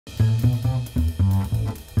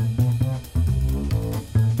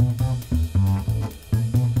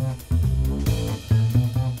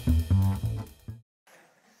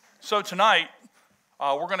So tonight,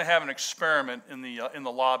 we're going to have an experiment in the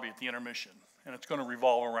lobby at the intermission, and it's going to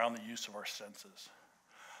revolve around the use of our senses.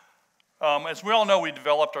 As we all know, we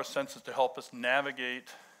developed our senses to help us navigate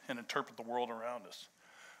and interpret the world around us.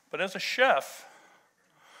 But as a chef,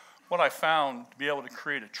 what I found to be able to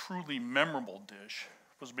create a truly memorable dish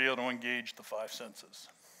was to be able to engage the five senses.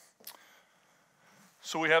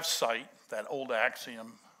 So we have sight, that old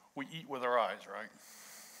axiom, we eat with our eyes, right?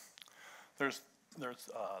 There's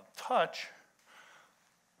touch,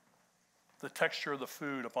 the texture of the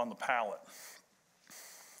food upon the palate.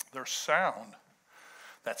 There's sound,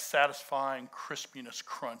 that satisfying crispiness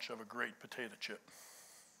crunch of a great potato chip.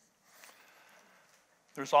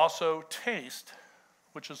 There's also taste,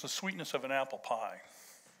 which is the sweetness of an apple pie.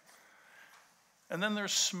 And then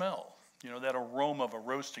there's smell, that aroma of a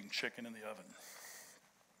roasting chicken in the oven.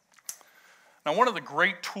 Now, one of the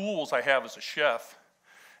great tools I have as a chef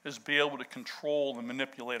is to be able to control and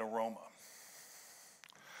manipulate aroma.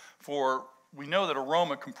 For we know that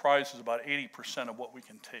aroma comprises about 80% of what we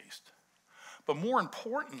can taste. But more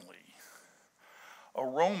importantly,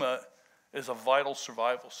 aroma is a vital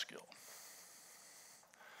survival skill.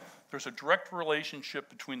 There's a direct relationship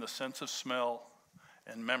between the sense of smell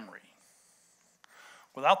and memory.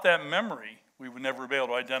 Without that memory, we would never be able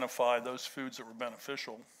to identify those foods that were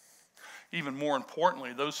beneficial. Even more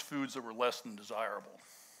importantly, those foods that were less than desirable.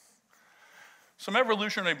 Some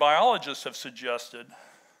evolutionary biologists have suggested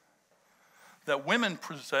that women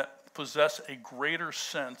possess a greater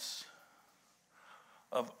sense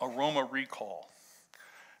of aroma recall.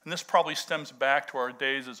 And this probably stems back to our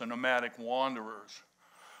days as nomadic wanderers,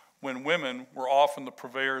 when women were often the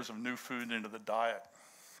purveyors of new food into the diet.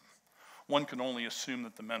 One can only assume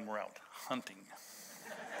that the men were out hunting.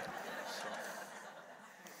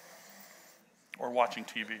 Or watching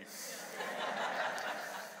TV.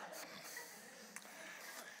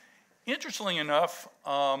 Interestingly enough,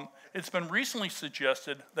 it's been recently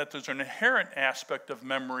suggested that there's an inherent aspect of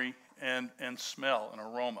memory and smell and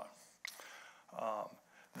aroma,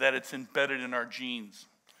 that it's embedded in our genes.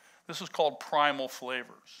 This is called primal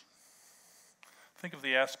flavors. Think of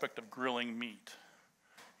the aspect of grilling meat.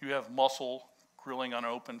 You have muscle grilling on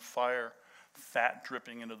open fire, fat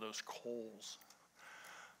dripping into those coals,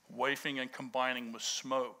 wafting and combining with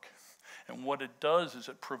smoke. And what it does is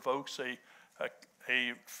it provokes a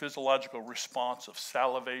physiological response of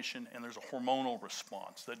salivation, and there's a hormonal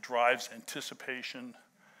response that drives anticipation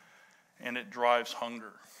and it drives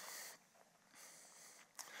hunger.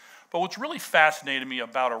 But what's really fascinated me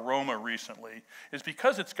about aroma recently is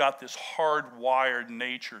because it's got this hardwired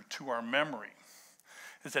nature to our memory,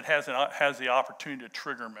 is it has the opportunity to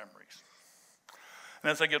trigger memories.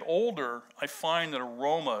 And as I get older, I find that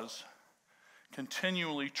aromas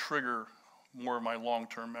continually trigger more of my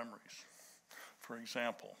long-term memories. For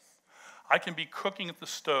example, I can be cooking at the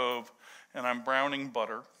stove and I'm browning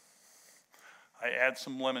butter. I add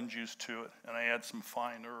some lemon juice to it and I add some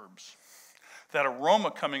fine herbs. That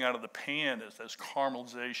aroma coming out of the pan is those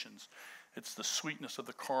caramelizations. It's the sweetness of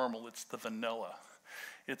the caramel, it's the vanilla.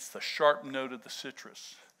 It's the sharp note of the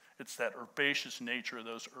citrus. It's that herbaceous nature of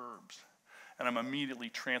those herbs. And I'm immediately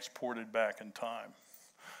transported back in time.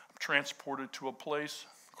 I'm transported to a place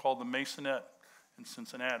called the Masonette in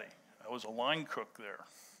Cincinnati. I was a line cook there.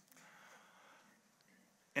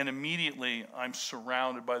 And immediately I'm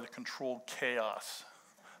surrounded by the controlled chaos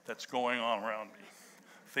that's going on around me.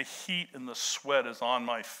 The heat and the sweat is on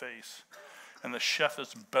my face. And the chef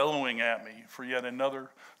is bellowing at me for yet another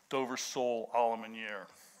Dover sole a la Meunière.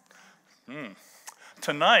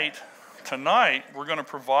 Tonight, we're going to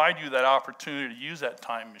provide you that opportunity to use that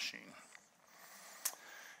time machine.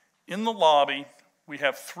 In the lobby, we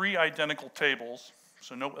have 3 identical tables,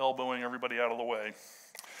 so no elbowing everybody out of the way.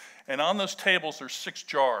 And on those tables, there's 6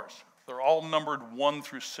 jars. They're all numbered 1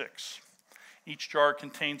 through 6. Each jar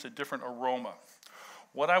contains a different aroma.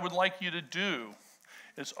 What I would like you to do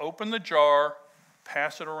is open the jar,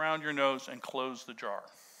 pass it around your nose, and close the jar.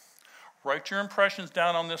 Write your impressions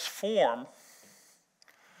down on this form,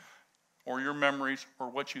 or your memories, or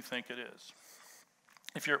what you think it is.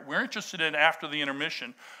 We're interested in, after the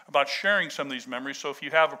intermission, about sharing some of these memories, so if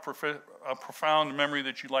you have a profound memory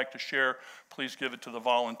that you'd like to share, please give it to the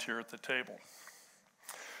volunteer at the table.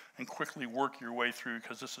 And quickly work your way through,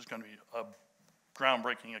 because this is going to be a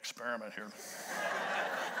groundbreaking experiment here.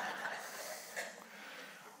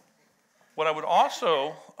 What I would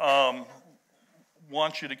also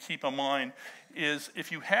want you to keep in mind is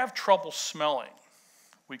if you have trouble smelling,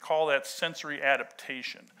 we call that sensory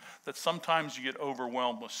adaptation, that sometimes you get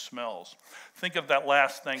overwhelmed with smells. Think of that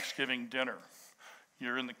last Thanksgiving dinner.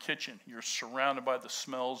 You're in the kitchen. You're surrounded by the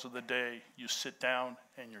smells of the day. You sit down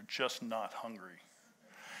and you're just not hungry.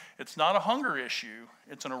 It's not a hunger issue.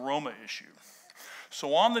 It's an aroma issue.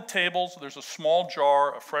 So on the tables, there's a small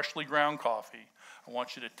jar of freshly ground coffee. I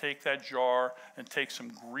want you to take that jar and take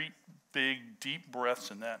some great, big, deep breaths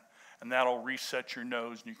in that, and that'll reset your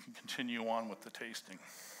nose, and you can continue on with the tasting.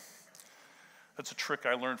 That's a trick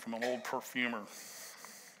I learned from an old perfumer.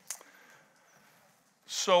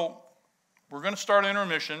 So we're going to start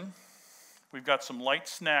intermission. We've got some light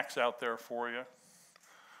snacks out there for you.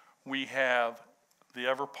 We have the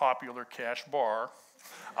ever-popular Cash Bar.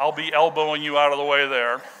 I'll be elbowing you out of the way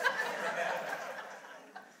there.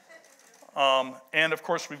 And of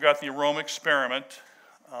course, we've got the aroma experiment.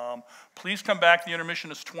 Please come back. The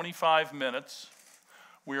intermission is 25 minutes.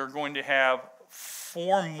 We are going to have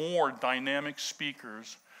 4 more dynamic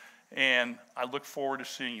speakers, and I look forward to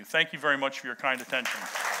seeing you. Thank you very much for your kind attention.